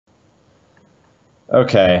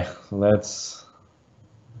Okay, let's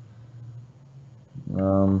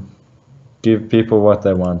give people what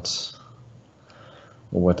they want,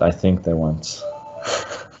 or what I think they want.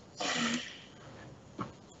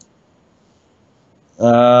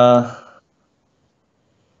 uh,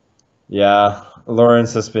 yeah,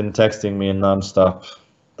 Lawrence has been texting me nonstop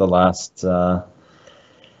the last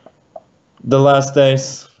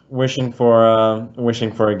days, wishing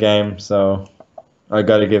for a game. So I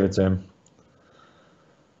gotta give it to him.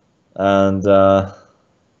 And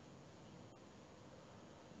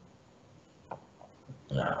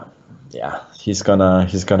yeah, he's gonna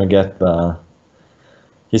get knight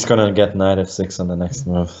f6 on the next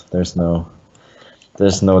move. There's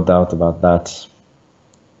no doubt about that.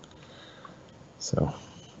 So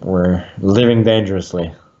we're living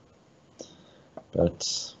dangerously,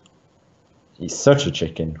 but he's such a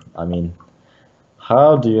chicken. I mean,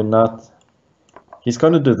 how do you not? He's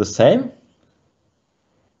gonna do the same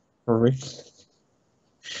for real.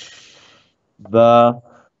 The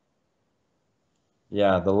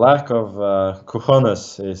Yeah, the lack of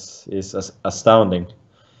cojones is astounding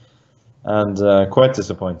and quite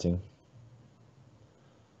disappointing.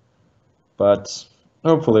 But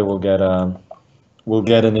hopefully we'll get an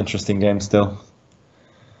interesting game still.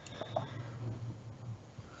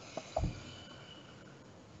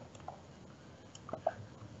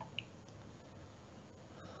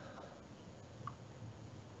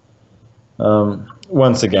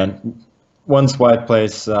 Once again, once White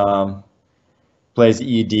plays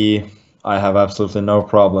ED, I have absolutely no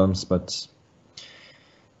problems, but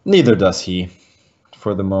neither does he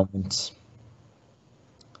for the moment.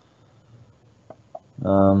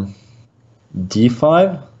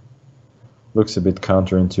 D5 looks a bit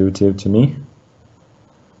counterintuitive to me.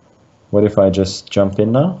 What if I just jump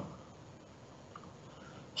in now?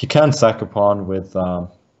 He can sack a pawn with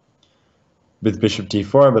bishop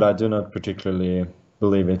d4, but I do not particularly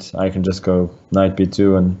believe it. I can just go knight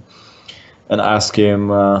b2 and ask him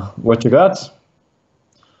what you got.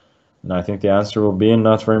 And I think the answer will be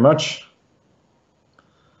not very much.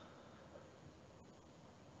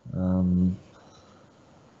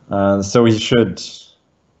 And so he should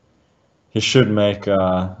make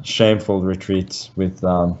a shameful retreat with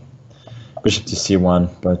bishop to c1,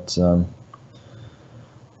 but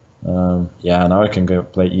yeah, now I can go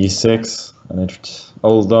play e6, and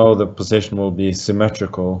although the position will be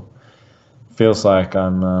symmetrical, feels like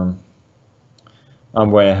I'm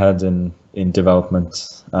way ahead in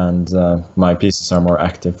development, and my pieces are more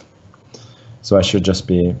active, so I should just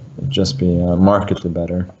be markedly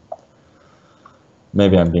better.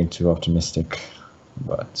 Maybe I'm being too optimistic,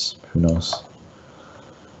 but who knows?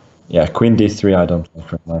 Yeah, queen d3 I don't like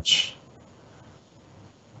very much.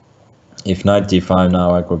 If knight d5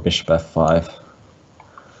 now, I go bishop f5.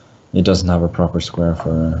 He doesn't have a proper square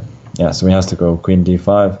for... yeah, so he has to go queen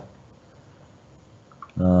d5.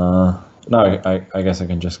 No, I guess I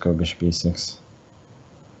can just go bishop e6.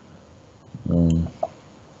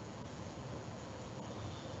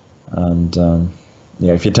 And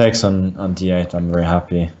yeah, if he takes on d8, I'm very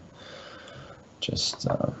happy. Just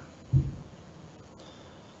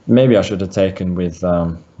maybe I should have taken with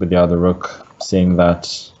the other rook, seeing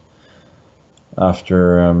that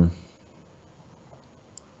after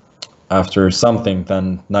something,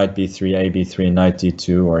 then knight b3, a b3, knight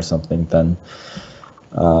d2 or something, then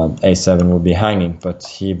a7 will be hanging. But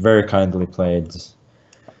he very kindly played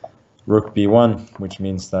rook b1, which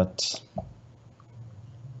means that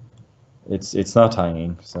it's not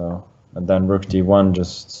hanging. So, and then rook d1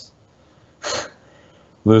 just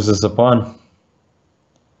loses a pawn,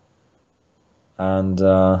 and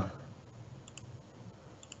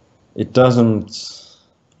it doesn't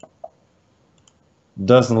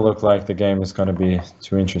look like the game is going to be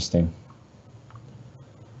too interesting.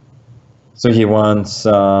 So he wants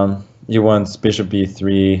bishop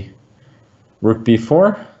b3, rook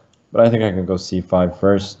b4, but I think I can go c5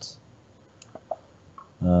 first,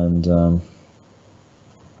 and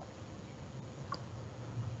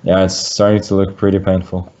yeah, it's starting to look pretty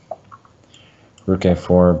painful. Rook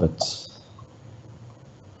a4,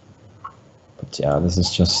 but yeah, this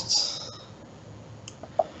is just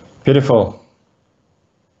pitiful.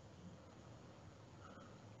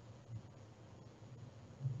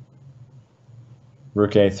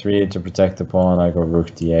 Rook a3 to protect the pawn. I go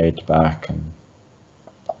rook d8 back,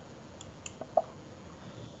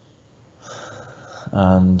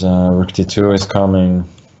 and rook d2 is coming.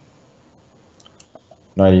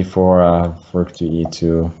 Knight e4, rook to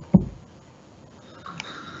e2.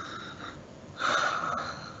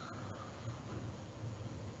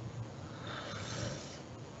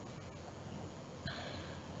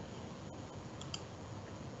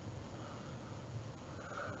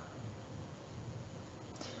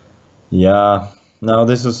 Yeah. No,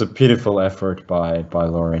 this was a pitiful effort by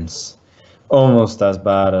Lawrence. Almost as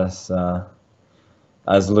bad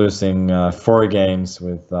as losing 4 games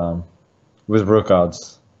with Rook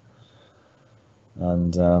odds.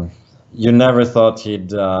 And you never thought he'd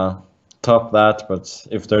top that, but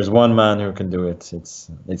if there's one man who can do it,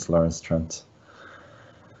 it's Lawrence Trent.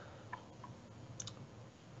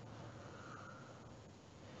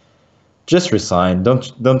 Just resign.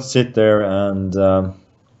 Don't sit there and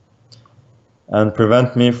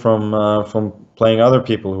prevent me from playing other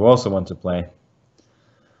people who also want to play.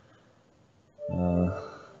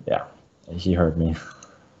 Yeah, he heard me.